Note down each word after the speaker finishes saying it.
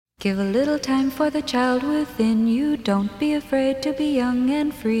Give a little time for the child within you. Don't be afraid to be young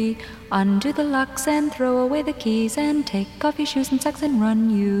and free. Undo the locks and throw away the keys, and take off your shoes and socks and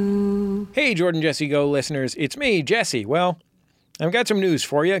run you. Hey, Jordan Jesse Go listeners, it's me, Jesse. Well, I've got some news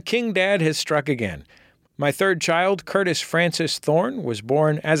for you. King Dad has struck again. My third child, Curtis Francis Thorne, was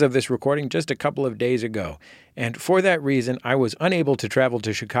born, as of this recording, just a couple of days ago. And for that reason, I was unable to travel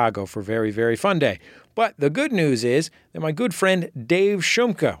to Chicago for Very, Very Fun Day. But the good news is that my good friend Dave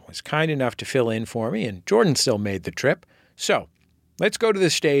Shumka was kind enough to fill in for me, and Jordan still made the trip. So, let's go to the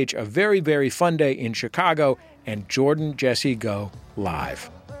stage of Very, Very Fun Day in Chicago and Jordan Jesse Go live.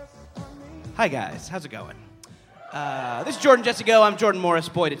 Hi, guys. How's it going? This is Jordan Jesse Go. I'm Jordan Morris,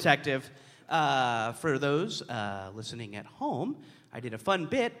 boy detective. For those listening at home, I did a fun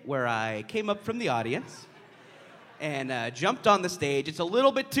bit where I came up from the audience and jumped on the stage. It's a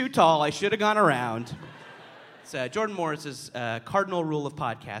little bit too tall. I should have gone around. It's Jordan Morris's cardinal rule of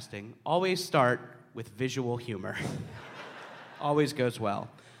podcasting. Always start with visual humor. Always goes well.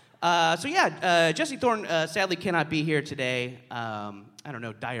 Jesse Thorne sadly cannot be here today. I don't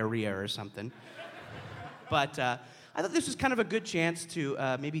know, diarrhea or something. But I thought this was kind of a good chance to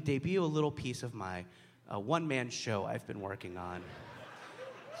maybe debut a little piece of my one-man show I've been working on.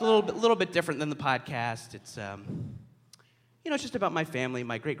 It's a little bit different than the podcast. It's it's just about my family.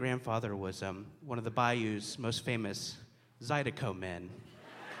 My great-grandfather was one of the Bayou's most famous Zydeco men.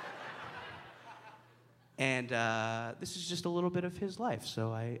 And this is just a little bit of his life,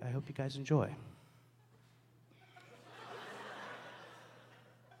 so I hope you guys enjoy.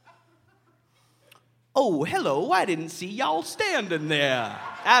 Oh, hello, I didn't see y'all standing there.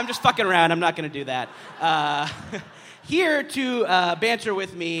 I'm just fucking around, I'm not gonna do that. Here to banter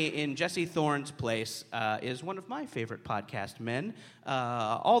with me in Jesse Thorne's place is one of my favorite podcast men,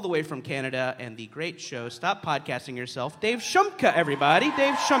 all the way from Canada, and the great show, Stop Podcasting Yourself, Dave Shumka, everybody.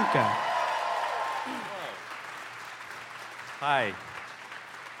 Dave Shumka. Hi.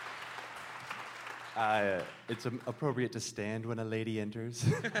 It's appropriate to stand when a lady enters.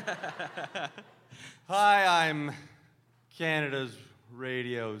 Hi, I'm Canada's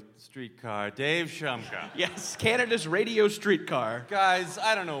radio streetcar, Dave Shumka. Yes, Canada's radio streetcar. Guys,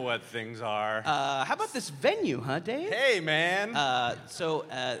 I don't know what things are. How about this venue, huh, Dave? Hey, man.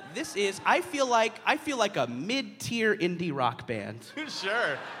 This is, I feel like a mid-tier indie rock band.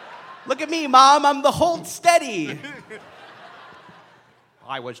 Sure. Look at me, Mom, I'm the Hold Steady.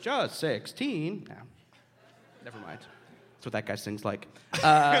 I was just 16. No, never mind. That's what that guy sings like.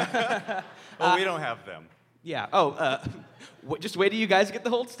 Well, we don't have them. Yeah. Just wait till you guys get the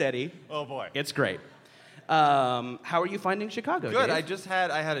Hold Steady. Oh, boy. It's great. How are you finding Chicago, Good. Dave?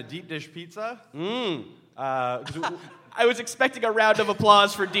 I had a deep dish pizza. I was expecting a round of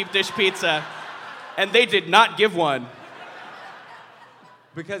applause for deep dish pizza, and they did not give one.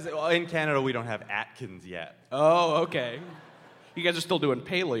 Because in Canada, we don't have Atkins yet. Oh, okay. You guys are still doing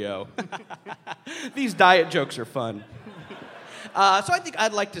paleo. These diet jokes are fun. So I think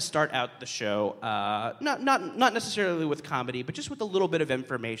I'd like to start out the show, not necessarily with comedy, but just with a little bit of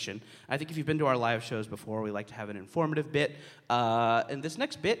information. I think if you've been to our live shows before, we like to have an informative bit. And this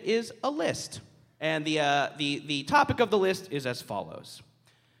next bit is a list. And the topic of the list is as follows.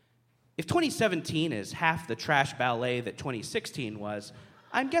 If 2017 is half the trash ballet that 2016 was,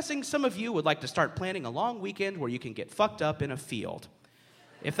 I'm guessing some of you would like to start planning a long weekend where you can get fucked up in a field.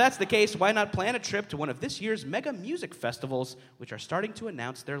 If that's the case, why not plan a trip to one of this year's mega music festivals, which are starting to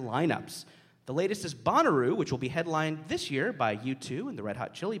announce their lineups? The latest is Bonnaroo, which will be headlined this year by U2 and the Red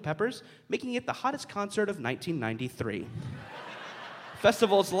Hot Chili Peppers, making it the hottest concert of 1993.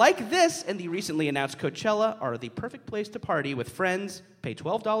 Festivals like this and the recently announced Coachella are the perfect place to party with friends, pay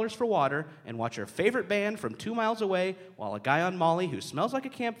 $12 for water, and watch your favorite band from 2 miles away while a guy on Molly who smells like a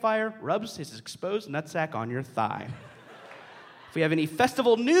campfire rubs his exposed nutsack on your thigh. If we have any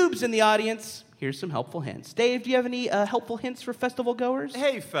festival noobs in the audience, here's some helpful hints. Dave, do you have any helpful hints for festival goers?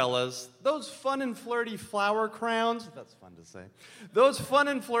 Hey, fellas, those fun and flirty flower crowns, that's fun to say, those fun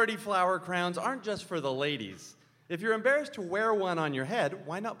and flirty flower crowns aren't just for the ladies. If you're embarrassed to wear one on your head,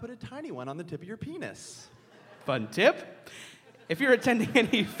 why not put a tiny one on the tip of your penis? Fun tip. If you're attending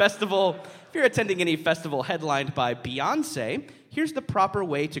any festival headlined by Beyonce, here's the proper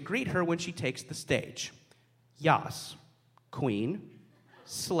way to greet her when she takes the stage. Yas, queen,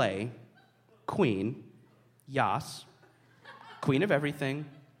 slay, queen, yas, queen of everything,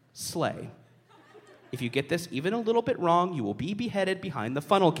 slay. If you get this even a little bit wrong, you will be beheaded behind the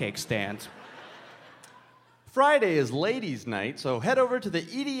funnel cake stand. Friday is ladies' night, so head over to the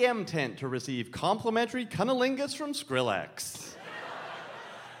EDM tent to receive complimentary cunnilingus from Skrillex.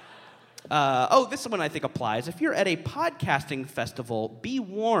 This one I think applies. If you're at a podcasting festival, be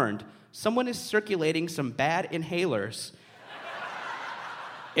warned. Someone is circulating some bad inhalers.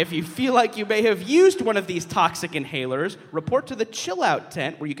 If you feel like you may have used one of these toxic inhalers, report to the Chill Out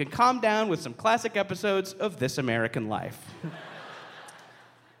tent where you can calm down with some classic episodes of This American Life.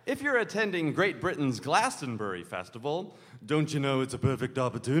 If you're attending Great Britain's Glastonbury Festival, don't you know it's a perfect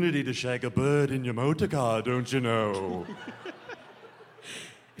opportunity to shag a bird in your motor car, don't you know?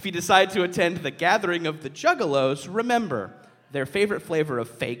 If you decide to attend the gathering of the Juggalos, remember, their favorite flavor of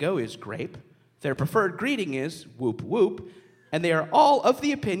Faygo is grape, their preferred greeting is whoop whoop, and they are all of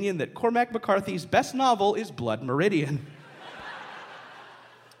the opinion that Cormac McCarthy's best novel is Blood Meridian.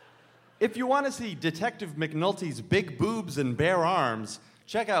 If you want to see Detective McNulty's big boobs and bare arms,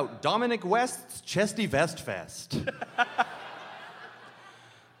 check out Dominic West's Chesty Vest Fest.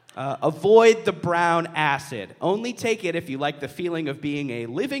 Avoid the brown acid. Only take it if you like the feeling of being a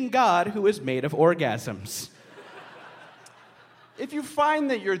living god who is made of orgasms. If you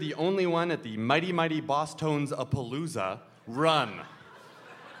find that you're the only one at the Mighty Mighty Boss Tones Apalooza, run.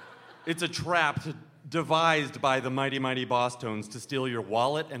 It's a trap devised by the Mighty Mighty Boss Tones to steal your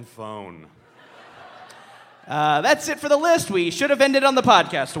wallet and phone. That's it for the list. We should have ended on the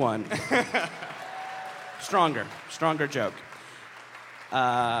podcast one. Stronger joke.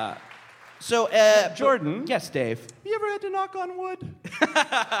 Jordan? Yes, Dave? You ever had to knock on wood?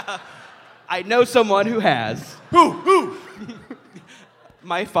 I know someone who has. Who?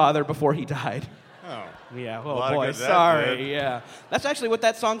 My father before he died. Oh. Yeah, A oh lot of boy, good that sorry, did. yeah. That's actually what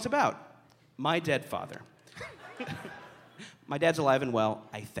that song's about. My dead father. My dad's alive and well,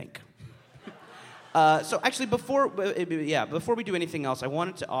 I think. So actually, before we do anything else, I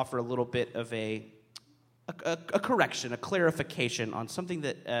wanted to offer a little bit of a correction, a clarification on something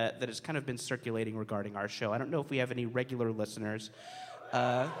that has kind of been circulating regarding our show. I don't know if we have any regular listeners.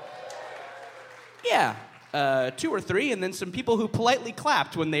 2 or 3, and then some people who politely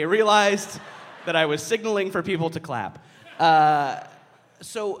clapped when they realized that I was signaling for people to clap.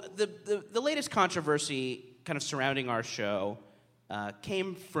 So the latest controversy kind of surrounding our show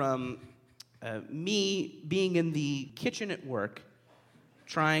came from me being in the kitchen at work,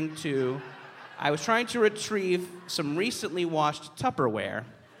 I was trying to retrieve some recently washed Tupperware,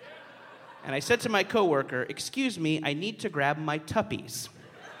 and I said to my coworker, "Excuse me, I need to grab my Tuppies."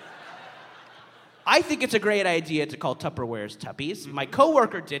 I think it's a great idea to call Tupperwares Tuppies. My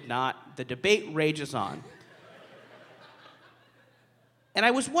coworker did not. The debate rages on. And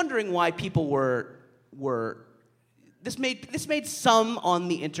I was wondering why people were this made some on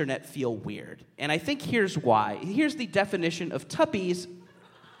the internet feel weird. And I think here's why. Here's the definition of Tuppies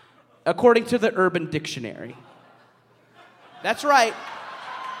according to the Urban Dictionary. That's right.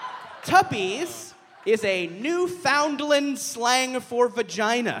 Tuppies is a Newfoundland slang for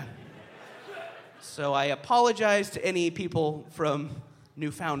vagina. So I apologize to any people from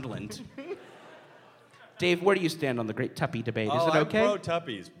Newfoundland. Dave, where do you stand on the great Tuppy debate? Is it okay? I'm pro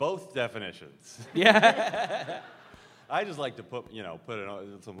Tuppies, both definitions. Yeah. I just like to put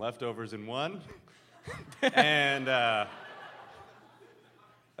some leftovers in one, and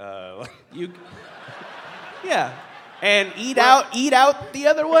and eat out the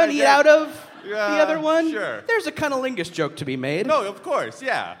other one. Eat out of the other one. Sure. There's a cunnilingus joke to be made. No, of course,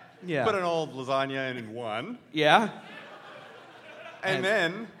 yeah. Yeah. Put an old lasagna in one. Yeah. And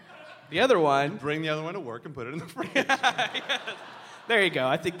then the other one. Bring the other one to work and put it in the fridge. There you go.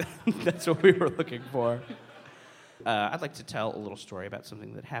 I think that's what we were looking for. I'd like to tell a little story about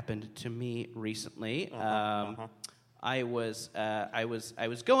something that happened to me recently. I was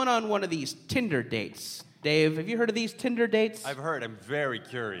going on one of these Tinder dates. Dave, have you heard of these Tinder dates? I've heard. I'm very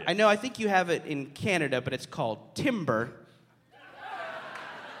curious. I know. I think you have it in Canada, but it's called Timber.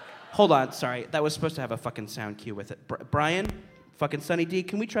 Hold on, sorry. That was supposed to have a fucking sound cue with it. Brian, fucking Sunny D,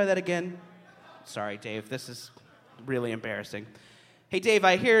 can we try that again? Sorry, Dave. This is really embarrassing. Hey, Dave,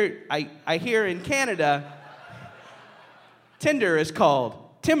 I hear in Canada, Tinder is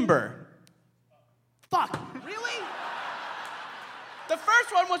called Timber. Fuck. Really? The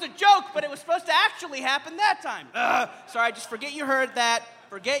first one was a joke, but it was supposed to actually happen that time. Sorry, just forget you heard that.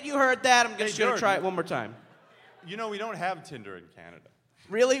 I'm just going to try it one more time. You know, we don't have Tinder in Canada.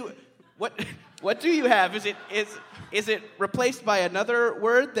 Really? What do you have? Is it replaced by another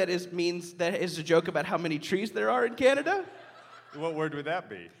word that is a joke about how many trees there are in Canada? What word would that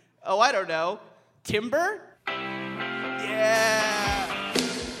be? Oh, I don't know. Timber? Yeah.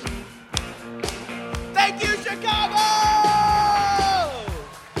 Thank you, Chicago!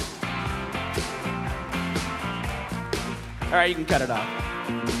 All right, you can cut it off.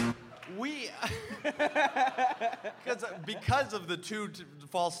 Because of the two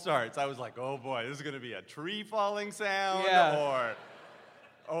false starts, I was like, oh boy, this is going to be a tree falling sound,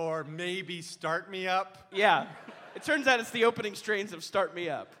 or maybe Start Me Up. Yeah. It turns out it's the opening strains of Start Me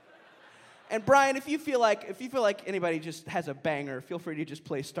Up. And Brian, if you feel like anybody just has a banger, feel free to just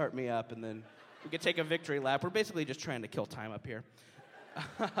play Start Me Up, and then we could take a victory lap. We're basically just trying to kill time up here.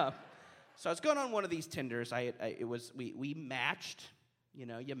 So I was going on one of these Tinders. We matched. You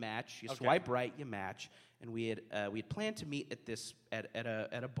know, you match. You swipe right, you match. And we had planned to meet at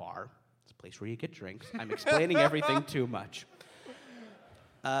a bar. It's a place where you get drinks. I'm explaining everything too much.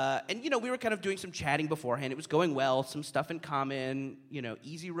 And, we were kind of doing some chatting beforehand. It was going well, some stuff in common,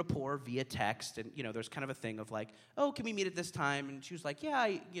 easy rapport via text. And, there's kind of a thing of like, oh, can we meet at this time? And she was like, yeah,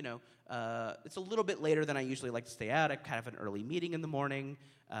 it's a little bit later than I usually like to stay out. I kind of an early meeting in the morning,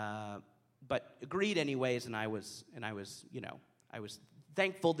 but agreed anyways. And I was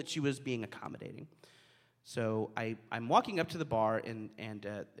thankful that she was being accommodating. So I'm walking up to the bar, and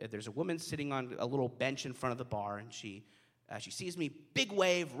there's a woman sitting on a little bench in front of the bar, and she sees me, big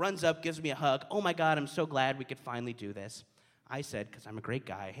wave, runs up, gives me a hug. Oh my God, I'm so glad we could finally do this. I said, because I'm a great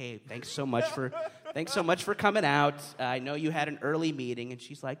guy, hey, thanks so much for coming out. I know you had an early meeting. And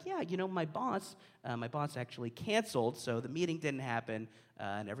she's like, yeah, my boss actually canceled, so the meeting didn't happen,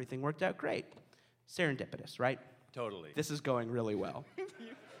 and everything worked out great. Serendipitous, right? Totally. This is going really well.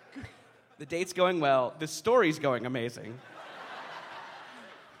 The date's going well. The story's going amazing.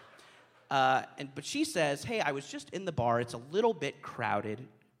 But she says, hey, I was just in the bar. It's a little bit crowded.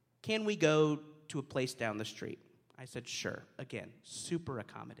 Can we go to a place down the street? I said, sure. Again, super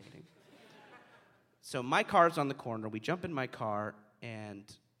accommodating. So my car's on the corner. We jump in my car and,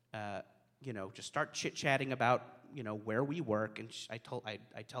 just start chit-chatting about, where we work. And I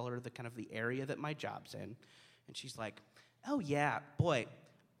tell her the area that my job's in. And she's like, oh, yeah, boy,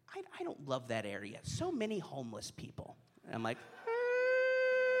 I don't love that area. So many homeless people. And I'm like,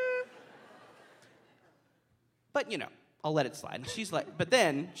 but, I'll let it slide. And she's like, but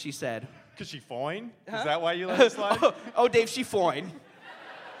then she said, because she foin? Huh? Is that why you let it slide? oh, Dave, she foin.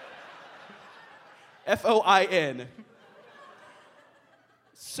 F-O-I-N.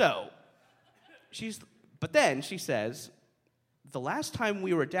 So, but then she says, the last time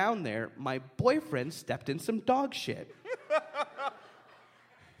we were down there, my boyfriend stepped in some dog shit.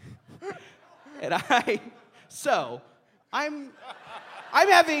 And I'm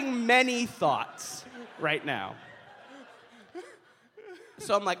having many thoughts right now.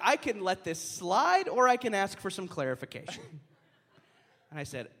 So I'm like, I can let this slide, or I can ask for some clarification. And I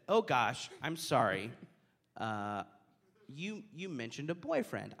said, oh gosh, I'm sorry. You mentioned a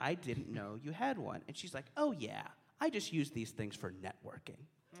boyfriend. I didn't know you had one. And she's like, oh yeah, I just use these things for networking.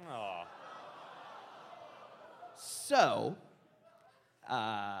 Aww. So,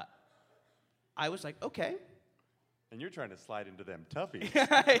 I was like, okay. And you're trying to slide into them toughies.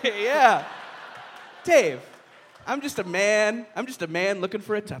 Yeah. Dave, I'm just a man looking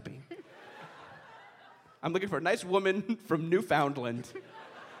for a tuppy. I'm looking for a nice woman from Newfoundland,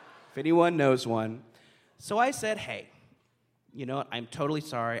 if anyone knows one. So I said, hey, you know what? I'm totally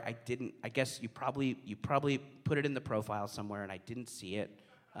sorry. I guess you probably put it in the profile somewhere and I didn't see it.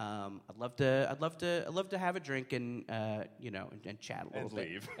 I'd love to have a drink and and chat a little bit.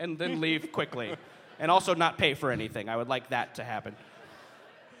 Leave. And then leave quickly. And also not pay for anything. I would like that to happen.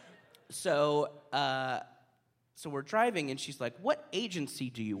 So we're driving, and she's like, what agency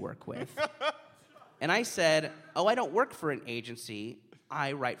do you work with? And I said, oh, I don't work for an agency.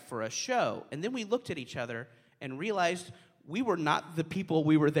 I write for a show. And then we looked at each other and realized we were not the people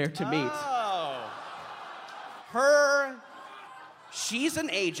we were there to meet. Oh. She's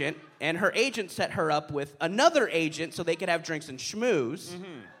an agent, and her agent set her up with another agent so they could have drinks and schmooze.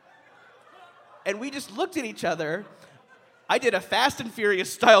 Mm-hmm. And we just looked at each other. I did a Fast and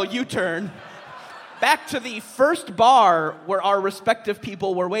Furious style U-turn back to the first bar where our respective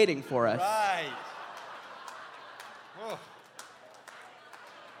people were waiting for us. Right. Oh.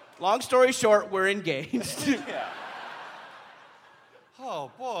 Long story short, we're engaged. Yeah.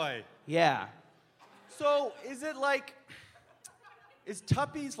 Oh, boy. Yeah. So, is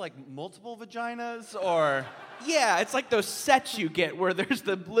Tuppies like multiple vaginas, or? Yeah, it's like those sets you get where there's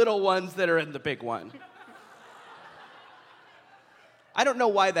the little ones that are in the big one. I don't know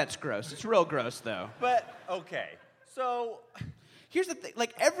why that's gross. It's real gross, though. But, okay. So, here's the thing.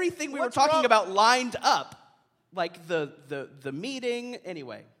 Like, everything we were talking about lined up. Like, the meeting,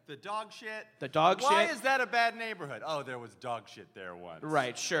 anyway. The dog shit? The dog shit. Why is that a bad neighborhood? Oh, there was dog shit there once.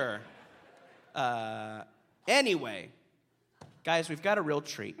 Right, sure. Anyway, guys, we've got a real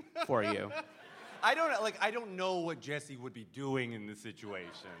treat for you. I don't know what Jesse would be doing in this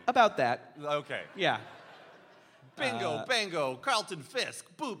situation. About that. Okay. Yeah. Bingo, bango, Carlton Fisk,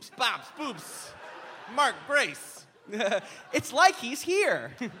 boops, bops, boops. Mark Grace. It's like he's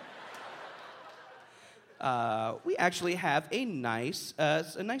here. We actually have a nice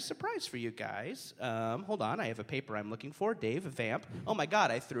surprise for you guys. Hold on, I have a paper I'm looking for. Dave, vamp. Oh my God,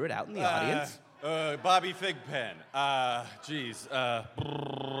 I threw it out in the audience. Bobby Figpen.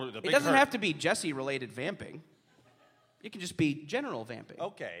 It doesn't have to be Jesse-related vamping. It can just be general vamping.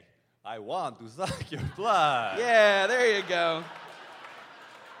 Okay. I want to suck your blood. Yeah, there you go.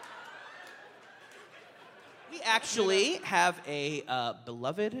 We actually have a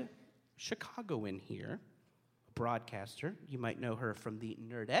beloved Chicagoan here, a broadcaster. You might know her from the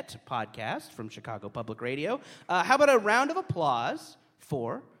Nerdette podcast from Chicago Public Radio. How about a round of applause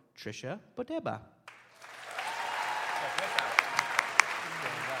for Tricia Bobeda?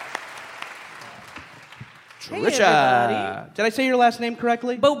 Hey, Tricia, everybody. did I say your last name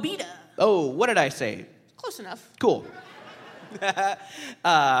correctly? Bobeda. Oh, what did I say? Close enough. Cool. So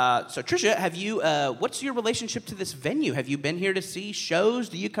Tricia, have you? What's your relationship to this venue? Have you been here to see shows?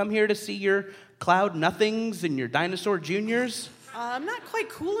 Do you come here to see your Cloud Nothings and your Dinosaur Juniors? I'm not quite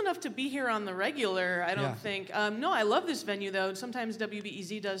cool enough to be here on the regular, I don't think. No, I love this venue, though. Sometimes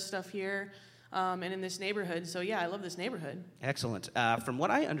WBEZ does stuff here and in this neighborhood. So, yeah, I love this neighborhood. Excellent. From what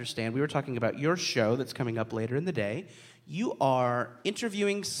I understand, we were talking about your show that's coming up later in the day. You are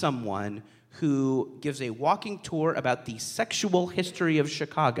interviewing someone who gives a walking tour about the sexual history of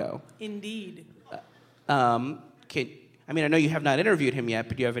Chicago. Indeed. I know you have not interviewed him yet,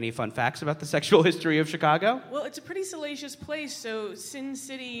 but do you have any fun facts about the sexual history of Chicago? Well, it's a pretty salacious place, so Sin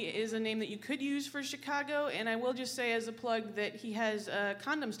City is a name that you could use for Chicago, and I will just say as a plug that he has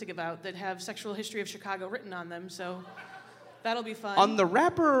condoms to give out that have sexual history of Chicago written on them, so that'll be fun. On the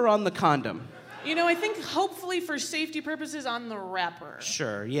wrapper or on the condom? You know, I think hopefully for safety purposes on the wrapper.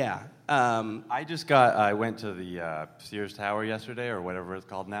 Sure, yeah. I went to the Sears Tower yesterday, or whatever it's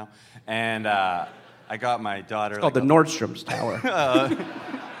called now, and I got my daughter... It's called the Nordstrom's Tower.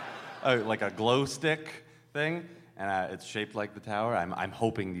 Like a glow stick thing, and it's shaped like the tower. I'm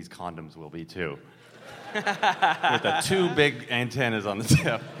hoping these condoms will be too. With the two big antennas on the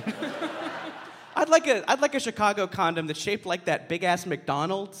tip. I'd like a Chicago condom that's shaped like that big-ass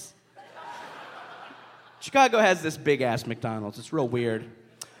McDonald's. Chicago has this big-ass McDonald's. It's real weird.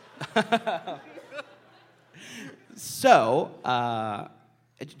 So,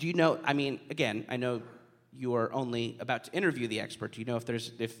 do you know, again, I know you are only about to interview the expert. Do you know if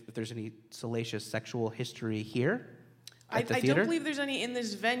there's any salacious sexual history here at the theater? I don't believe there's any in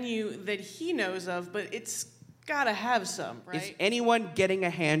this venue that he knows of, but it's got to have some, right? Is anyone getting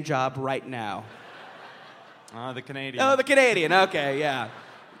a hand job right now? The Canadian. Oh, the Canadian. Okay, yeah.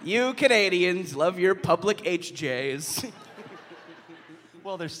 You Canadians love your public HJs.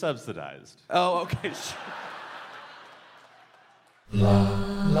 Well, they're subsidized. Oh, okay.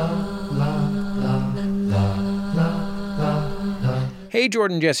 Hey,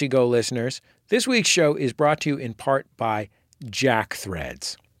 Jordan Jesse Go listeners. This week's show is brought to you in part by Jack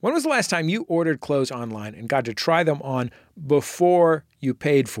Threads. When was the last time you ordered clothes online and got to try them on before you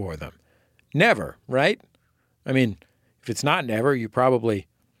paid for them? Never, right? If it's not never, you probably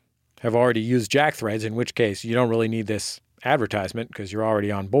have already used Jack Threads, in which case you don't really need this advertisement because you're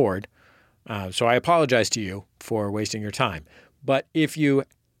already on board. So I apologize to you for wasting your time. But if you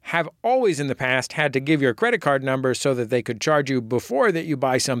have always in the past had to give your credit card number so that they could charge you before that you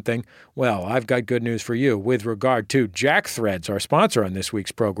buy something, well, I've got good news for you with regard to Jack Threads, our sponsor on this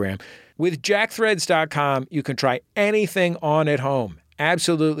week's program. With jackthreads.com, you can try anything on at home,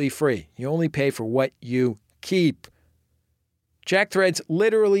 absolutely free. You only pay for what you keep. Jack Threads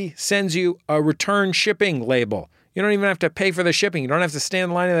literally sends you a return shipping label. You don't even have to pay for the shipping. You don't have to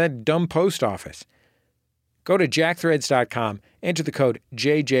stand in line at that dumb post office. Go to jackthreads.com, enter the code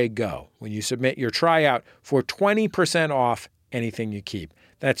JJGO when you submit your tryout for 20% off anything you keep.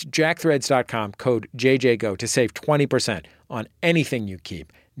 That's jackthreads.com, code JJGO to save 20% on anything you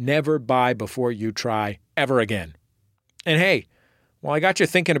keep. Never buy before you try ever again. And hey, while I got you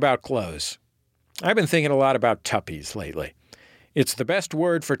thinking about clothes, I've been thinking a lot about Tuppies lately. It's the best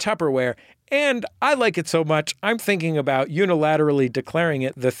word for Tupperware, and I like it so much, I'm thinking about unilaterally declaring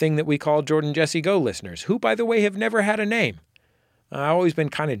it the thing that we call Jordan Jesse Go listeners, who, by the way, have never had a name. I've always been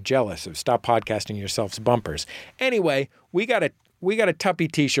kind of jealous of Stop Podcasting Yourself's bumpers. Anyway, we got a Tuppy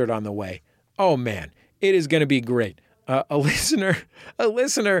t-shirt on the way. Oh, man, it is going to be great. A listener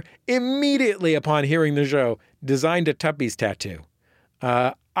immediately upon hearing the show designed a Tuppies tattoo.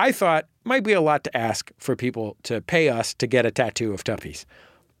 I thought might be a lot to ask for people to pay us to get a tattoo of Tuppies.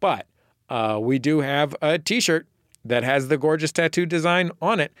 But we do have a T-shirt that has the gorgeous tattoo design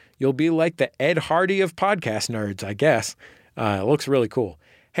on it. You'll be like the Ed Hardy of podcast nerds, I guess. It looks really cool.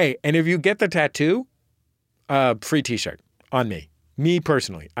 Hey, and if you get the tattoo, free T-shirt on me. Me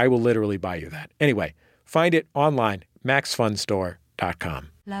personally. I will literally buy you that. Anyway, find it online, maxfunstore.com.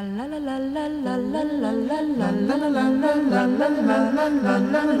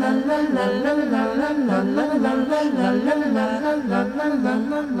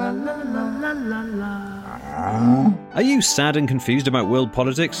 Are you sad and confused about world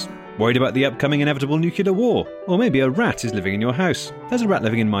politics? Worried about the upcoming inevitable nuclear war? Or maybe a rat is living in your house? There's a rat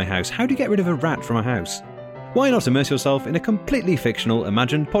living in my house. How do you get rid of a rat from a house? Why not immerse yourself in a completely fictional,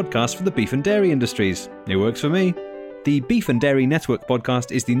 imagined podcast for the beef and dairy industries? It works for me. The Beef and Dairy Network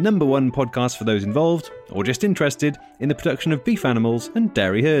podcast is the #1 podcast for those involved, or just interested, in the production of beef animals and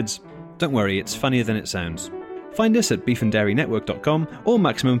dairy herds. Don't worry, it's funnier than it sounds. Find us at beefanddairynetwork.com or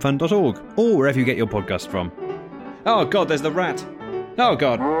maximumfun.org, or wherever you get your podcast from. Oh god, there's the rat! Oh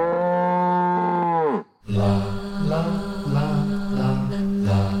god!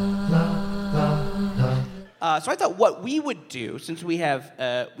 So I thought what we would do, since we have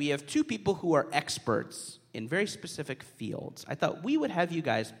two people who are experts in very specific fields, I thought we would have you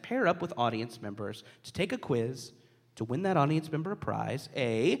guys pair up with audience members to take a quiz to win that audience member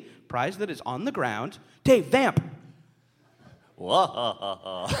a prize that is on the ground. Dave, vamp!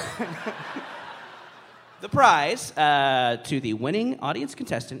 The prize to the winning audience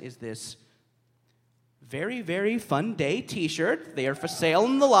contestant is this very, very fun day T-shirt. They are for sale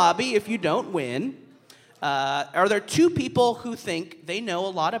in the lobby if you don't win. Are there two people who think they know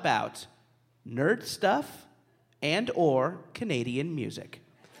a lot about nerd stuff and or Canadian music?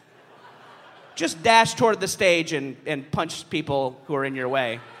 Just dash toward the stage and punch people who are in your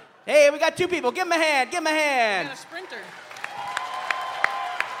way. Hey, we got two people. Give them a hand. Give them a hand. And a sprinter.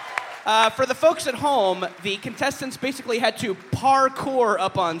 For the folks at home, the contestants basically had to parkour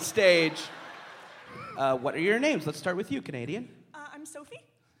up on stage. What are your names? Let's start with you, Canadian. I'm Sophie.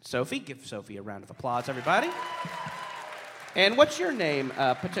 Sophie. Give Sophie a round of applause, everybody. And what's your name,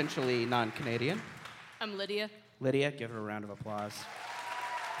 potentially non-Canadian? I'm Lydia. Lydia. Give her a round of applause.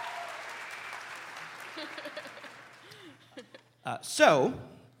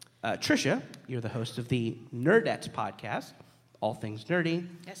 Tricia, you're the host of the Nerdettes podcast, all things nerdy.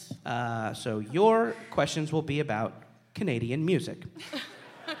 Yes. So your questions will be about Canadian music.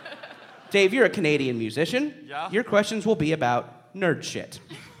 Dave, you're a Canadian musician. Yeah. Your questions will be about nerd shit.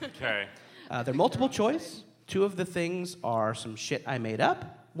 Okay. They're multiple choice. Two of the things are some shit I made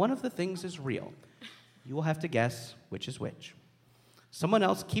up. One of the things is real. You will have to guess which is which. Someone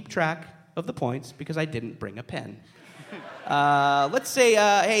else keep track of the points because I didn't bring a pen. Let's say,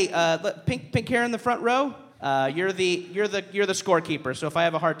 pink hair in the front row. You're the scorekeeper. So if I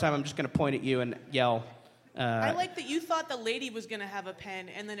have a hard time, I'm just going to point at you and yell. I like that you thought the lady was going to have a pen,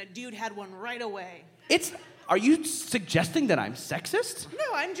 and then a dude had one right away. Are you suggesting that I'm sexist? No,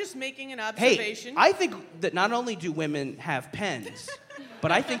 I'm just making an observation. Hey, I think that not only do women have pens,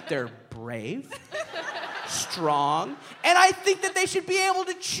 but I think they're brave, strong, and I think that they should be able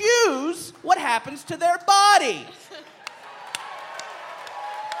to choose what happens to their body.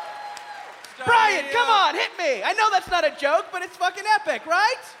 Brian, come on, hit me. I know that's not a joke, but it's fucking epic,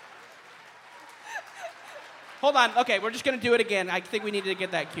 right? Hold on. Okay, we're just going to do it again. I think we need to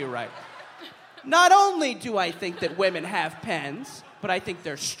get that cue right. Not only do I think that women have pens, but I think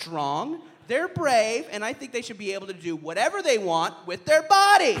they're strong, they're brave, and I think they should be able to do whatever they want with their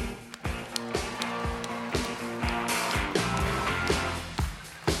body.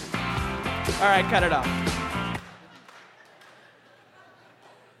 All right, cut it off.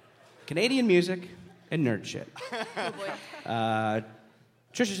 Canadian music and nerd shit. Oh, boy.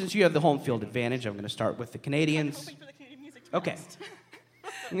 Tricia, since you have the home field advantage, I'm going to start with the Canadians. I'm hoping for the Canadian music to be Okay. honest.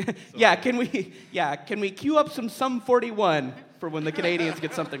 Can we cue up some 41 for when the Canadians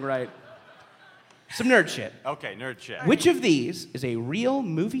get something right? Some nerd shit. Okay, nerd shit. Which of these is a real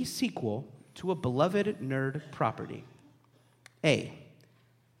movie sequel to a beloved nerd property? A,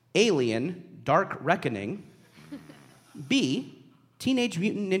 Alien, Dark Reckoning. B, Teenage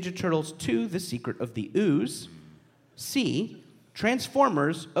Mutant Ninja Turtles 2, The Secret of the Ooze. C,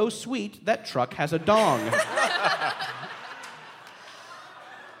 Transformers, Oh Sweet, That Truck Has a Dong.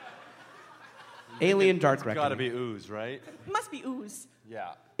 Alien, Dark Reckoning. Gotta be ooze, right? Must be ooze.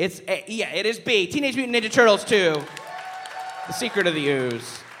 Yeah. It is B, Teenage Mutant Ninja Turtles 2, The Secret of the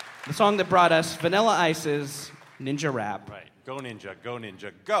Ooze. The song that brought us Vanilla Ice's Ninja Rap. Right. Go ninja,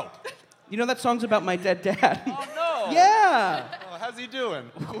 go. You know that song's about my dead dad? Oh, no. Yeah. Oh, how's he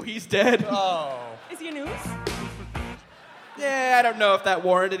doing? Oh, he's dead. Oh. Is he a ooze? Yeah, I don't know if that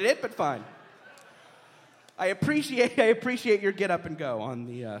warranted it, but fine. I appreciate your get up and go on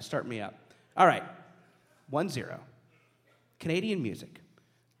the Start Me Up. All right, 1-0. Canadian music.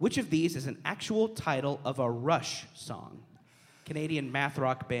 Which of these is an actual title of a Rush song? Canadian math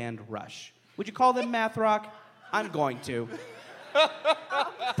rock band Rush. Would you call them math rock? I'm going to.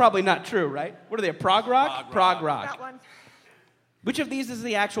 Probably not true, right? What are they, a prog rock? Prog rock. That one. Which of these is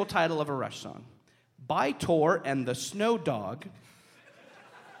the actual title of a Rush song? By Tor and the Snow Dog.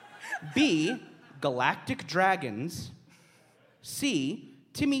 B, Galactic Dragons. C,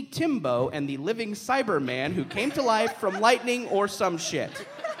 Timmy Timbo and the Living Cyberman who came to life from lightning or some shit.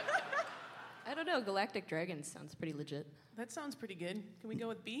 I don't know. Galactic Dragons sounds pretty legit. That sounds pretty good. Can we go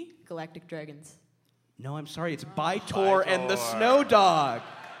with B? Galactic Dragons. No, I'm sorry, it's By Tor and the Snow Dog.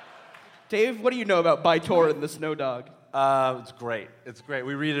 Dave, what do you know about By Tor and the Snow Dog? It's great. It's great.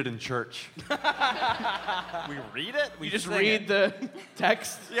 We read it in church. We read it? You just read the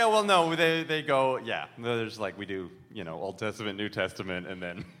text? Yeah, well, no, they go, yeah. There's like, we do, Old Testament, New Testament, and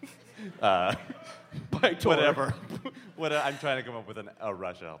then By Tor. whatever. I'm trying to come up with a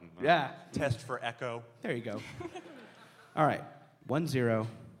Rush album. Yeah. Test for Echo. There you go. All right, 1-0,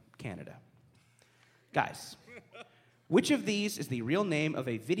 Canada. Guys, which of these is the real name of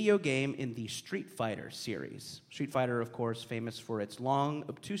a video game in the Street Fighter series? Street Fighter, of course, famous for its long,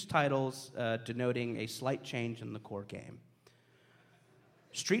 obtuse titles denoting a slight change in the core game.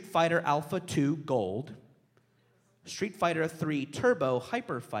 Street Fighter Alpha 2 Gold, Street Fighter 3 Turbo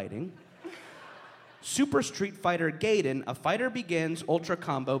Hyper Fighting, Super Street Fighter Gaiden, A Fighter Begins Ultra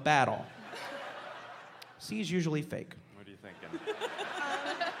Combo Battle. C is usually fake. What are you thinking?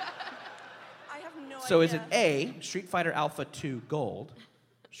 I have no idea. So is it A, Street Fighter Alpha 2 Gold,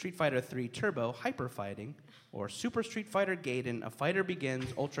 Street Fighter 3 Turbo Hyper Fighting, or Super Street Fighter Gaiden, A Fighter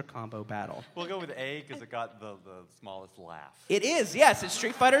Begins Ultra Combo Battle? We'll go with A because it got the smallest laugh. It is, yes. It's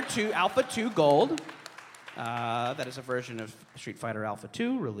Street Fighter 2 Alpha 2 Gold. That is a version of Street Fighter Alpha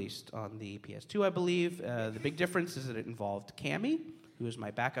 2 released on the PS2, I believe. The big difference is that it involved Cammy, who is my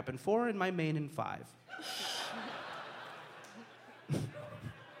backup in 4 and my main in 5.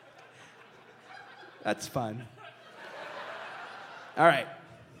 That's fun. All right.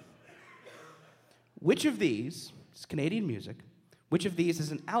 Which of these, it's Canadian music, which of these is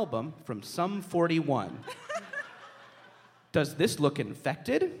an album from Sum 41? Does this look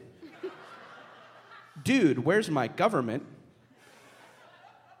infected? Dude, where's my government?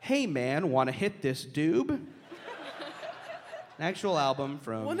 Hey man, wanna hit this doob? An actual album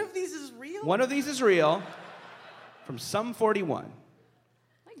from... One of these is real? One of these is real. From Sum 41.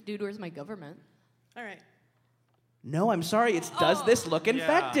 Like, dude, where's my government? All right. No, I'm sorry, it's Does This Look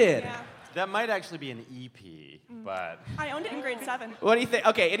Infected? Yeah. That might actually be an EP, but... I owned it in grade 7. What do you think?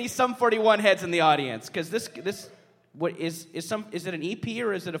 Okay, any Sum 41 heads in the audience? Because this, what is it an EP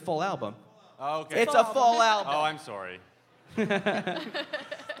or is it a full album? Oh, okay. It's a full album. Oh, I'm sorry.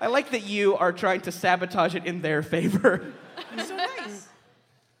 I like that you are trying to sabotage it in their favor. So nice.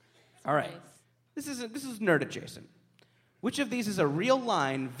 All right. Nice. This is nerd adjacent. Which of these is a real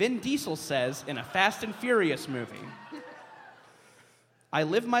line Vin Diesel says in a Fast and Furious movie? I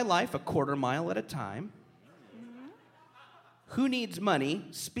live my life a quarter mile at a time. Who needs money?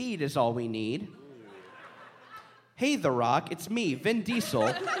 Speed is all we need. Hey, The Rock, it's me, Vin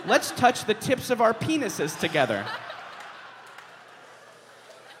Diesel. Let's touch the tips of our penises together.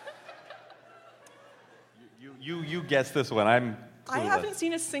 You guess this one. I'm clueless. I haven't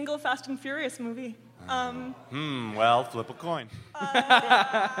seen a single Fast and Furious movie. Well, flip a coin.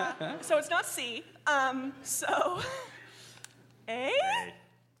 So it's not C. So A?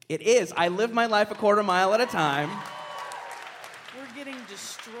 It is. I live my life a quarter mile at a time. We're getting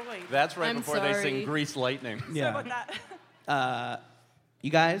destroyed. That's right I'm before they sorry. sing Grease Lightning. Sorry about that. You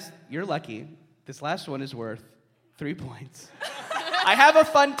guys, you're lucky. This last one is worth 3 points. I have a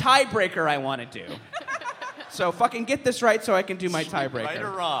fun tiebreaker I want to do. So fucking get this right so I can do my tiebreaker. Right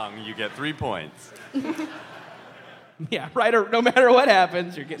or wrong, you get 3 points. Yeah, right or no matter what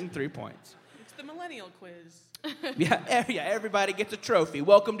happens, you're getting 3 points. It's the millennial quiz. Yeah, everybody gets a trophy.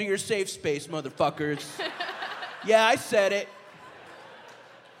 Welcome to your safe space, motherfuckers. Yeah, I said it.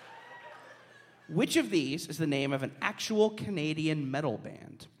 Which of these is the name of an actual Canadian metal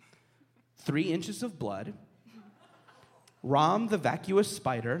band? 3 Inches of Blood, Rom the Vacuous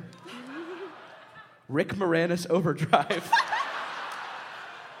Spider, Rick Moranis Overdrive.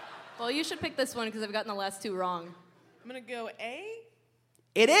 Well, you should pick this one because I've gotten the last 2 wrong. I'm going to go A.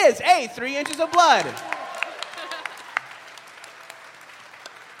 It is A, 3 Inches of Blood.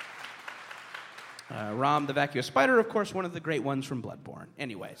 Rom the Vacuous Spider, of course, one of the great ones from Bloodborne.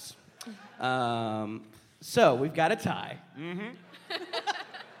 Anyways. So we've got a tie. Mm-hmm.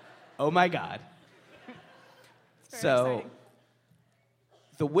 Oh my God. Very So exciting.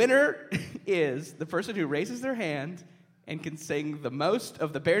 the winner is the person who raises their hand and can sing the most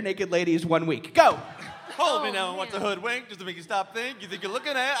of the Bare Naked Ladies 1 week. Go! Hold me now, want the hoodwink, just to make you stop think. You think you're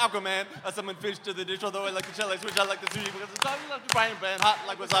looking at Aquaman. I summon fish to the dish, although I like the shell, I switch, I like the sushi, because it's talking like the frying pan, hot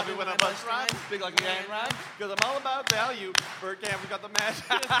like wasabi when I bust rhyme, big like a gang rhyme, because I'm all about value. Bird camp, we got the match,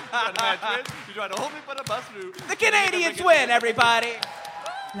 we got the match with. You try to hold me, but I bust through. The Canadians win, everybody!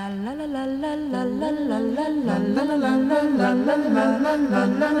 La la la la la la la la la la la la.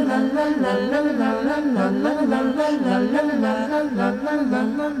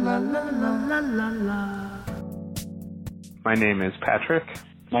 My name is Patrick.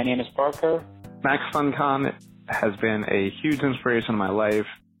 My name is Parker. Max FunCon has been a huge inspiration in my life.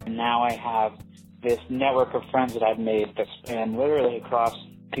 And now I have this network of friends that I've made that span literally across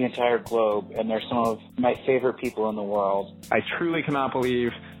the entire globe, and they're some of my favorite people in the world. I truly cannot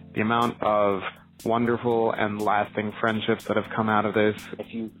believe the amount of wonderful and lasting friendships that have come out of this.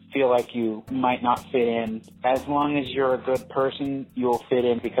 If you feel like you might not fit in, as long as you're a good person, you'll fit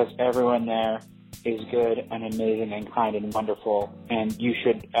in because everyone there is good and amazing and kind and wonderful, and you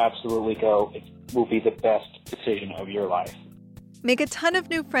should absolutely go. It will be the best decision of your life. Make a ton of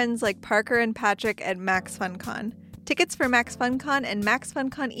new friends like Parker and Patrick at Max FunCon. Tickets for Max FunCon and Max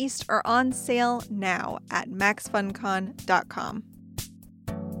FunCon East are on sale now at maxfuncon.com.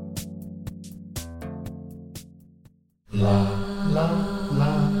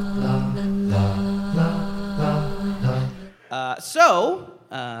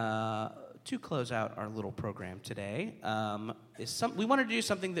 To close out our little program today, we wanted to do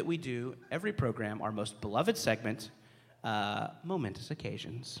something that we do every program, our most beloved segment, momentous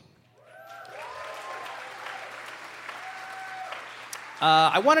occasions.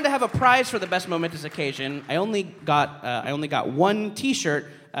 I wanted to have a prize for the best momentous occasion. I only got one T-shirt,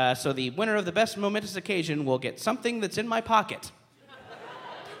 so the winner of the best momentous occasion will get something that's in my pocket.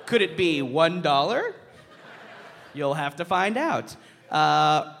 Could it be $1? You'll have to find out.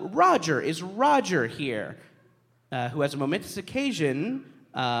 Roger here, who has a momentous occasion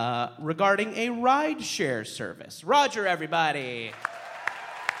regarding a ride-share service. Roger, everybody.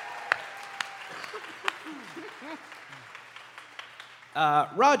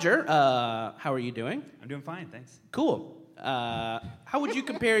 Roger, how are you doing? I'm doing fine, thanks. Cool. How would you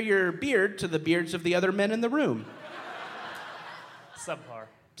compare your beard to the beards of the other men in the room? Subpar.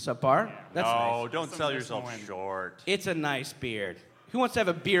 Subpar? Yeah. That's No, nice. don't sell yourself short. It's a nice beard. Who wants to have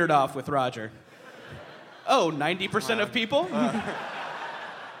a beard off with Roger? Oh, 90% of people?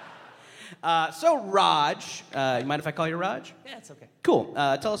 So, Raj, you mind if I call you Raj? Yeah, it's okay. Cool.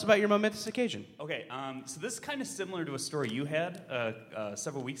 Tell us about your momentous occasion. Okay, so this is kind of similar to a story you had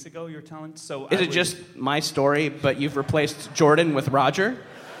several weeks ago you were telling. So Is it just my story, but you've replaced Jordan with Roger?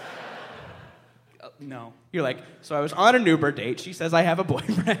 No. You're like, so I was on an Uber date. She says I have a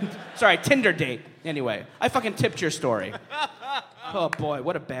boyfriend. Sorry, Tinder date. Anyway, I fucking tipped your story. Oh, boy,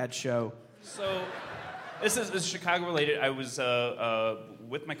 what a bad show. So this is Chicago related. I was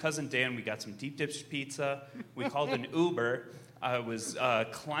with my cousin Dan. We got some deep dish pizza. We called an Uber. I was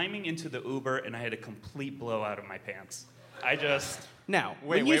climbing into the Uber, and I had a complete blowout of my pants. I just... Now,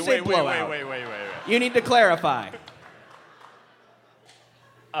 Wait, when you say blowout, wait. you need to clarify.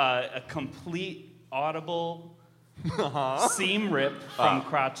 A complete audible seam rip from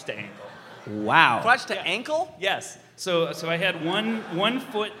crotch to ankle. Wow. Crotch to ankle? Yes. So I had one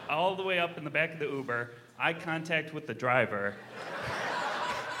foot all the way up in the back of the Uber, eye contact with the driver,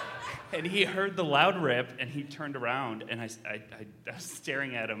 and he heard the loud rip, and he turned around, and I was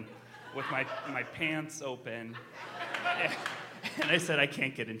staring at him with my pants open, and I said, I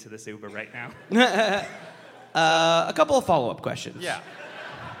can't get into this Uber right now. A couple of follow-up questions. Yeah.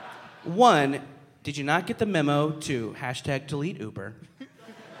 One, did you not get the memo to #delete Uber?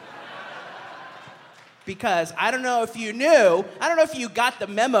 Because I don't know if you got the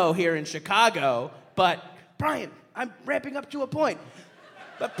memo here in Chicago, but Brian, I'm ramping up to a point.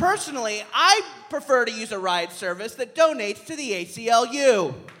 But personally, I prefer to use a ride service that donates to the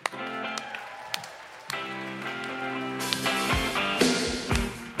ACLU.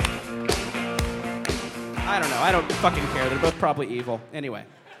 I don't know. I don't fucking care. They're both probably evil. Anyway.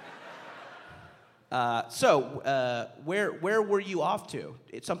 Where were you off to?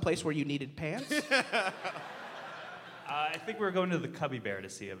 It's some place where you needed pants? I think we were going to the Cubby Bear to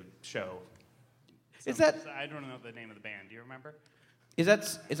see a show. Is that? I don't know the name of the band. Do you remember? Is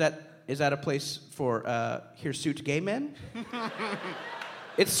that a place for hirsute gay men?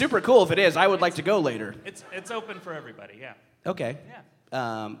 It's super cool if it is. I would like to go later. It's open for everybody. Yeah. Okay. Yeah.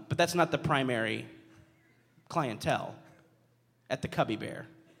 But that's not the primary clientele at the Cubby Bear.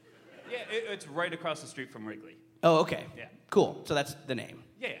 Yeah, it's right across the street from Wrigley. Oh, okay. Yeah. Cool. So that's the name.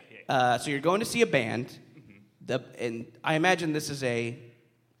 Yeah. So you're going to see a band, and I imagine this is a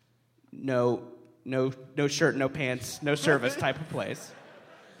no shirt, no pants, no service type of place.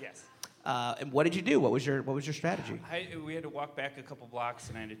 Yes. And what did you do? What was your strategy? We had to walk back a couple blocks,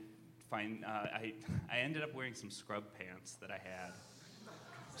 and I had to find. I ended up wearing some scrub pants that I had.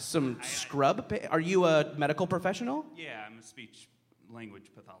 Some scrub? Are you a medical professional? Yeah, I'm a speech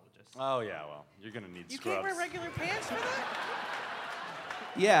language pathologist. Oh, yeah, well, you're going to need You scrubs. can't wear regular pants for that?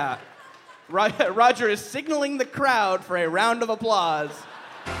 Yeah. Roger is signaling the crowd for a round of applause.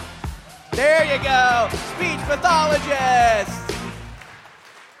 There you go, speech pathologist.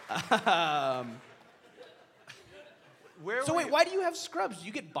 So wait, why do you have scrubs? Do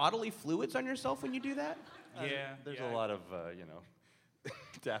you get bodily fluids on yourself when you do that? Yeah. There's a lot of,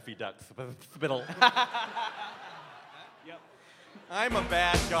 Daffy Duck spittle. Yep. I'm a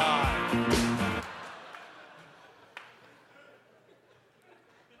bad guy.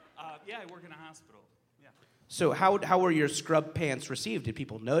 Yeah, I work in a hospital. Yeah. So how were your scrub pants received? Did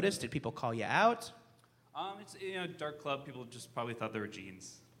people notice? Did people call you out? It's dark club. People just probably thought they were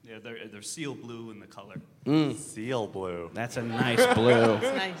jeans. Yeah, they're seal blue in the color. Seal blue. That's a nice blue.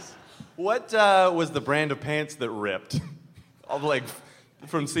 It's nice. What was the brand of pants that ripped? Like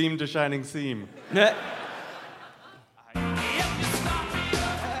from seam to shining seam. If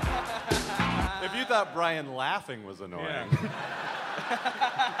you thought Brian laughing was annoying.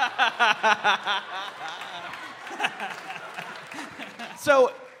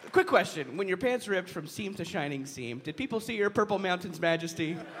 So, quick question. When your pants ripped from seam to shining seam, did people see your Purple Mountains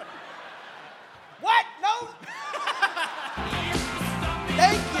Majesty? What? No?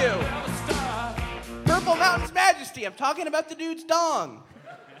 Thank you. Purple Mountains Majesty. I'm talking about the dude's dong.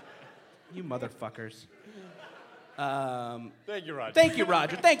 You motherfuckers. Thank you, Roger. Thank you,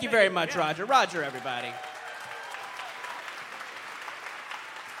 Roger. Thank you very much, Roger. Roger, everybody.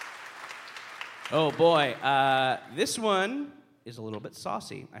 Oh, boy. This one is a little bit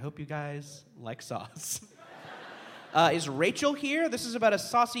saucy. I hope you guys like sauce. Is Rachel here? This is about a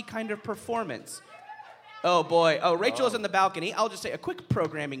saucy kind of performance. Oh, boy. Oh, Rachel is in the balcony. I'll just say a quick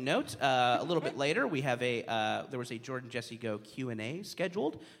programming note. A little bit later, we have there was a Jordan Jesse Go Q&A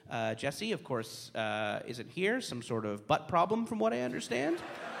scheduled. Jesse, of course, isn't here. Some sort of butt problem, from what I understand.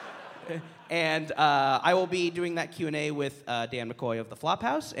 And I will be doing that Q&A with Dan McCoy of the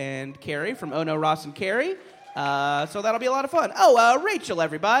Flophouse and Carrie from Oh No, Ross and Carrie. So that'll be a lot of fun. Oh, Rachel,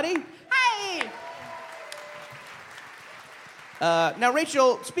 everybody. Hi! Now,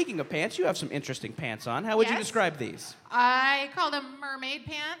 Rachel, speaking of pants, you have some interesting pants on. How would you describe these? I call them mermaid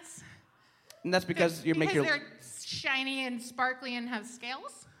pants. And that's because they're shiny and sparkly and have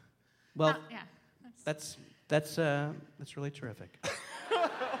scales. Well, yeah. That's really terrific.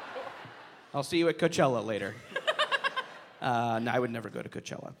 I'll see you at Coachella later. No, I would never go to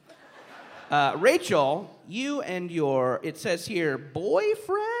Coachella. Rachel, you and your, it says here,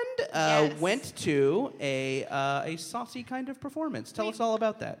 boyfriend went to a saucy kind of performance. Tell us all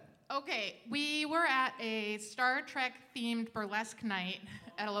about that. Okay, we were at a Star Trek-themed burlesque night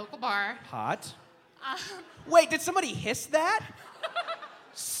at a local bar. Hot. Wait, did somebody hiss that?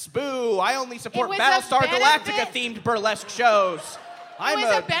 Spoo, I only support Battlestar Galactica-themed burlesque shows. It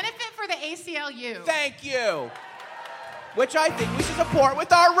was a benefit for the ACLU. Thank you. Which I think we should support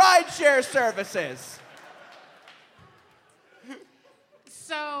with our rideshare services.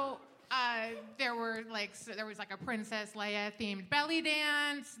 So there was like a Princess Leia themed belly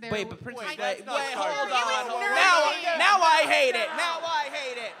dance. Wait, but Princess Leia. Wait, Hold on. Now I hate it. Now I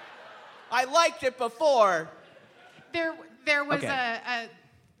hate it. I liked it before. There was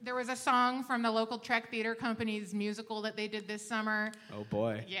there was a song from the local Trek Theater Company's musical that they did this summer. Oh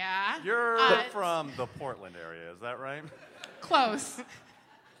boy. Yeah. You're from the Portland area, is that right? Close.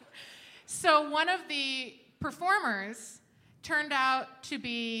 So one of the performers turned out to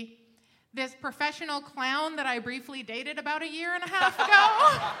be this professional clown that I briefly dated about a year and a half ago.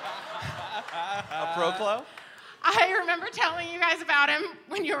 A pro clo? I remember telling you guys about him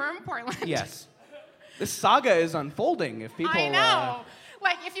when you were in Portland. Yes. This saga is unfolding. If people, I know.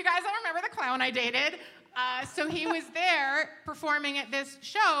 Like, if you guys don't remember the clown I dated, so he was there performing at this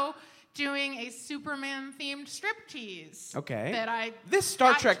show doing a Superman-themed striptease. Okay. This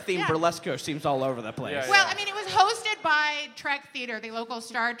Star Trek-themed burlesque show seems all over the place. Well, I mean, it was hosted by Trek Theater, the local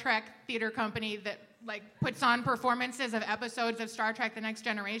Star Trek theater company that, like, puts on performances of episodes of Star Trek The Next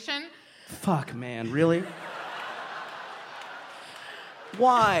Generation. Fuck, man. Really?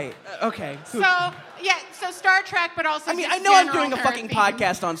 Why? Okay. So So Star Trek, but also I mean, just I know I'm general doing a nerd fucking theme.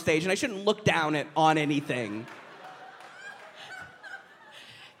 podcast on stage, and I shouldn't look down on anything.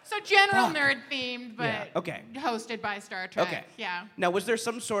 So general Fuck. nerd themed, but Yeah, okay. hosted by Star Trek. Okay. Yeah. Now, was there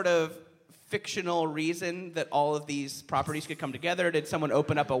some sort of fictional reason that all of these properties could come together? Did someone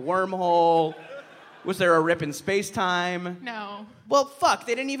open up a wormhole? Was there a rip in space-time? No. Well, fuck,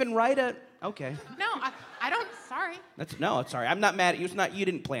 they didn't even write a... Okay. No, I don't. Sorry. Sorry. I'm not mad at you. You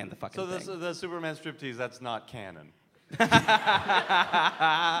didn't plan the fucking thing. So the Superman striptease, that's not canon.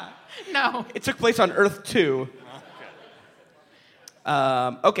 No. It took place on Earth 2.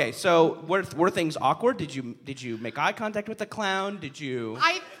 Okay, so were things awkward? Did you make eye contact with the clown? Did you...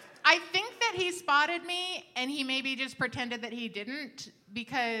 I think that he spotted me, and he maybe just pretended that he didn't,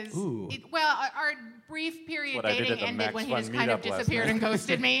 because our brief period dating ended when he just kind of disappeared and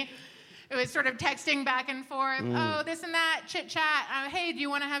ghosted me. It was sort of texting back and forth, oh, this and that, chit-chat, hey, do you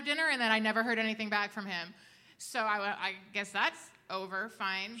want to have dinner? And then I never heard anything back from him. So I guess that's over,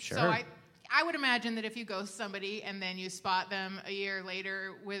 fine. Sure. So I would imagine that if you ghost somebody and then you spot them a year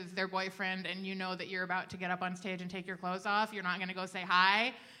later with their boyfriend and you know that you're about to get up on stage and take your clothes off, you're not going to go say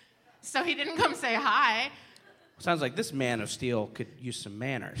hi. So he didn't come say hi. Sounds like this man of steel could use some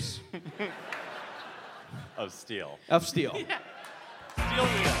manners. Of steel. Of steel. Yeah. Steel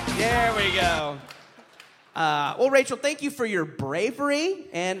wheel. There we go. Well, Rachel, thank you for your bravery,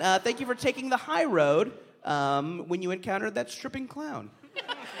 and thank you for taking the high road when you encountered that stripping clown.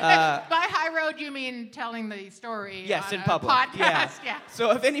 By high road, you mean telling the story Yes, on in a public. podcast? Yeah.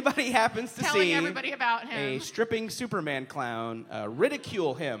 So if anybody happens to Telling see everybody about him. a stripping Superman clown,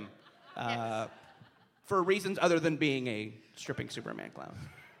 ridicule him for reasons other than being a stripping Superman clown.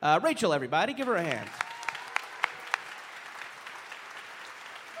 Rachel, everybody, give her a hand.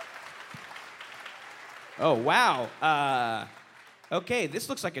 Oh, wow. Okay, this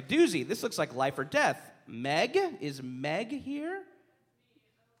looks like a doozy. This looks like life or death. Meg? Is Meg here?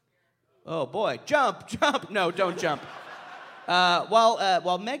 Oh, boy. Jump. No, don't jump.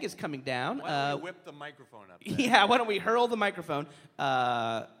 While Meg is coming down... Why don't we whip the microphone up there? Yeah, why don't we hurl the microphone?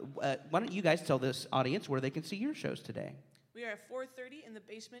 Why don't you guys tell this audience where they can see your shows today? We are at 4:30 in the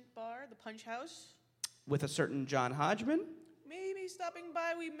basement bar, the Punch House. With a certain John Hodgman? Maybe stopping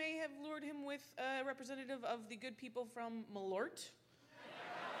by, we may have lured him with a representative of the good people from Malort.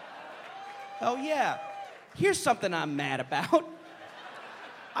 Oh, yeah. Here's something I'm mad about.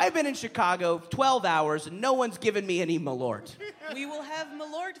 I've been in Chicago 12 hours, and no one's given me any Malort. We will have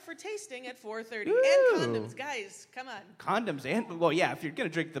Malort for tasting at 4:30. Ooh. And condoms, guys, come on. Condoms and... Well, yeah, if you're going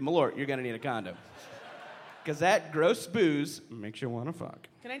to drink the Malort, you're going to need a condom. Because that gross booze makes you want to fuck.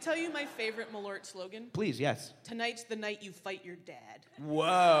 Can I tell you my favorite Malort slogan? Please, yes. Tonight's the night you fight your dad.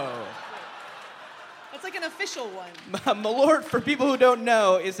 Whoa. That's like an official one. Malort, for people who don't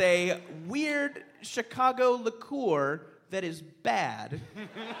know, is a weird Chicago liqueur that is bad,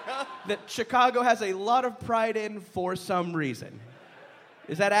 that Chicago has a lot of pride in for some reason.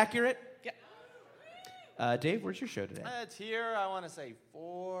 Is that accurate? Yeah. Dave, where's your show today? It's here, I want to say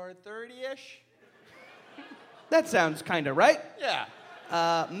 4:30-ish. That sounds kind of right. Yeah.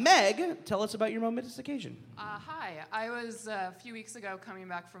 Meg, tell us about your momentous occasion. Hi. I was a few weeks ago coming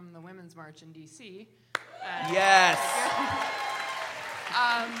back from the Women's March in D.C. Yes.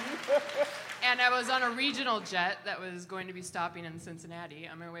 And I was on a regional jet that was going to be stopping in Cincinnati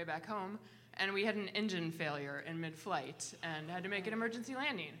on my way back home, and we had an engine failure in mid-flight and had to make an emergency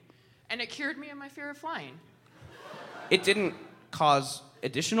landing. And it cured me of my fear of flying. It didn't cause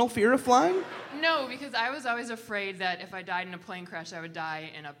additional fear of flying? No, because I was always afraid that if I died in a plane crash, I would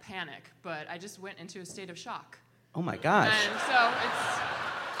die in a panic. But I just went into a state of shock. Oh my gosh. And so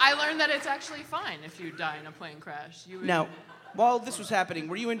I learned that it's actually fine if you die in a plane crash. Now, while this was happening,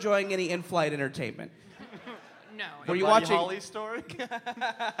 were you enjoying any in-flight entertainment? No. Were you Buddy watching Holly story?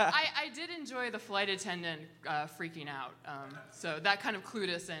 I did enjoy the flight attendant freaking out. So that kind of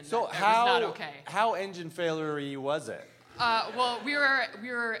clued us in. So that it was not okay. How engine failure-y was it? Well, we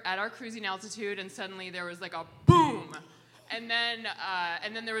were at our cruising altitude, and suddenly there was like a boom, and then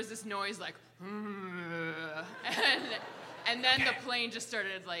there was this noise like, and then the plane just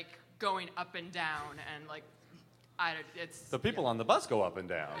started like going up and down, and like, it's The people on the bus go up and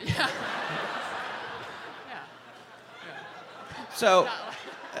down. Yeah. So,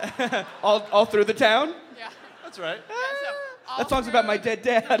 all through the town? Yeah. That's right. That song's about my dead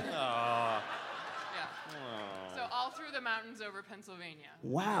dad. So all through the mountains over Pennsylvania.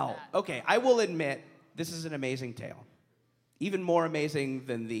 Wow. Okay, I will admit, this is an amazing tale. Even more amazing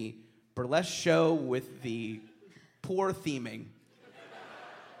than the burlesque show with the poor theming.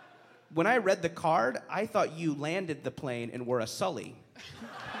 When I read the card, I thought you landed the plane and were a Sully.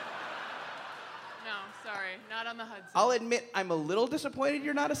 No, sorry. not on the Hudson. I'll admit I'm a little disappointed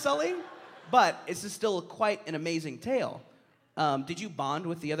you're not a Sully, but this is still quite an amazing tale. Did you bond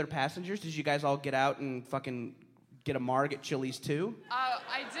with the other passengers? Did you guys all get out and fucking get a marg at Chili's too?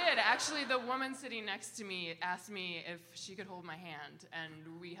 I did. Actually, the woman sitting next to me asked me if she could hold my hand,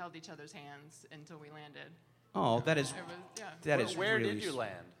 and we held each other's hands until we landed. Oh, that is. That is. Where really did you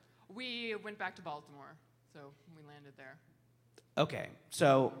land? We went back to Baltimore, so we landed there. Okay,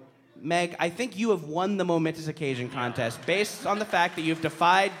 so Meg, I think you have won the momentous occasion contest based on the fact that you've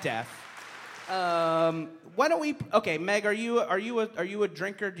defied death. Why don't we? Okay, Meg, are you a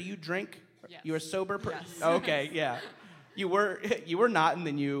drinker? Do you drink? Yes. You a sober person? Yes. Okay, yeah. You were not, and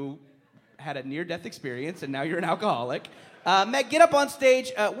then you had a near-death experience, and now you're an alcoholic. Meg, get up on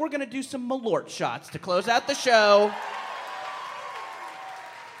stage. We're gonna do some Malort shots to close out the show.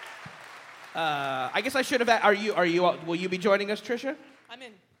 I guess I should have. Will you be joining us, Tricia? I'm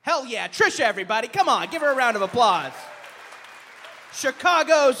in. Hell yeah, Tricia! Everybody, come on, give her a round of applause.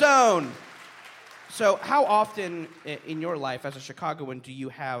 Chicago's own. So, how often in your life as a Chicagoan do you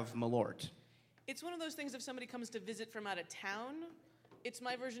have Malort? It's one of those things if somebody comes to visit from out of town, it's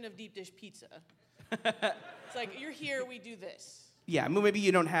my version of deep dish pizza. It's like, you're here, we do this. Yeah, maybe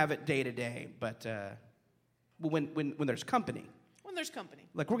you don't have it day to day, but when there's company. When there's company.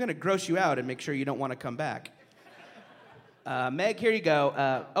 Like, we're going to gross you out and make sure you don't want to come back. Meg, here you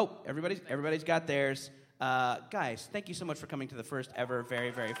go. Everybody's got theirs. Guys, thank you so much for coming to the first ever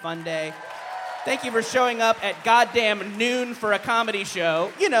very, very fun day. Thank you for showing up at goddamn noon for a comedy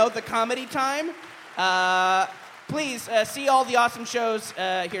show. You know, the comedy time. Please see all the awesome shows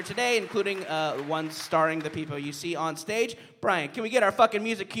here today, including ones starring the people you see on stage. Brian, can we get our fucking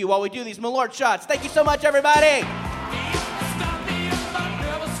music cue while we do these Malort shots? Thank you so much, everybody.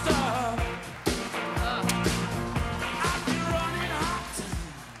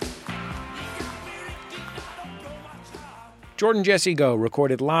 Jordan Jesse Go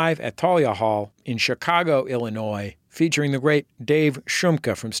recorded live at Thalia Hall in Chicago, Illinois, featuring the great Dave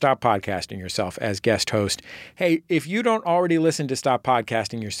Shumka from Stop Podcasting Yourself as guest host. Hey, if you don't already listen to Stop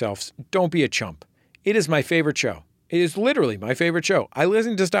Podcasting Yourselves, don't be a chump. It is my favorite show. It is literally my favorite show. I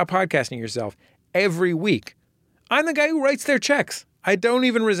listen to Stop Podcasting Yourself every week. I'm the guy who writes their checks. I don't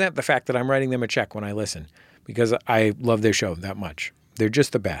even resent the fact that I'm writing them a check when I listen because I love their show that much. They're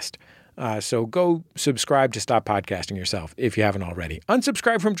just the best. So go subscribe to Stop Podcasting Yourself if you haven't already.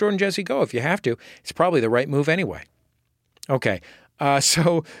 Unsubscribe from Jordan Jesse Go if you have to. It's probably the right move anyway. Okay,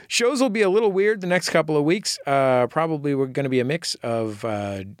 so shows will be a little weird the next couple of weeks. Probably we're going to be a mix of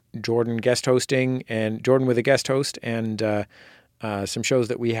Jordan guest hosting and Jordan with a guest host and some shows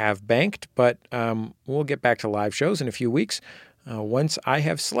that we have banked. But we'll get back to live shows in a few weeks once I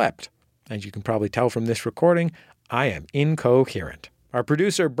have slept. As you can probably tell from this recording, I am incoherent. Our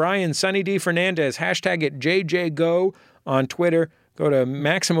producer, Brian Sunny D. Fernandez, hashtag it JJGo on Twitter. Go to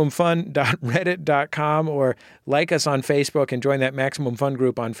MaximumFun.reddit.com or like us on Facebook and join that Maximum Fun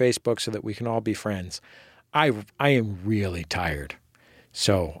group on Facebook so that we can all be friends. I am really tired,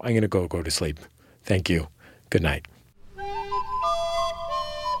 so I'm going to go to sleep. Thank you. Good night.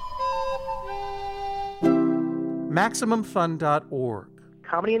 MaximumFun.org.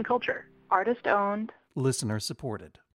 Comedy and culture. Artist owned. Listener supported.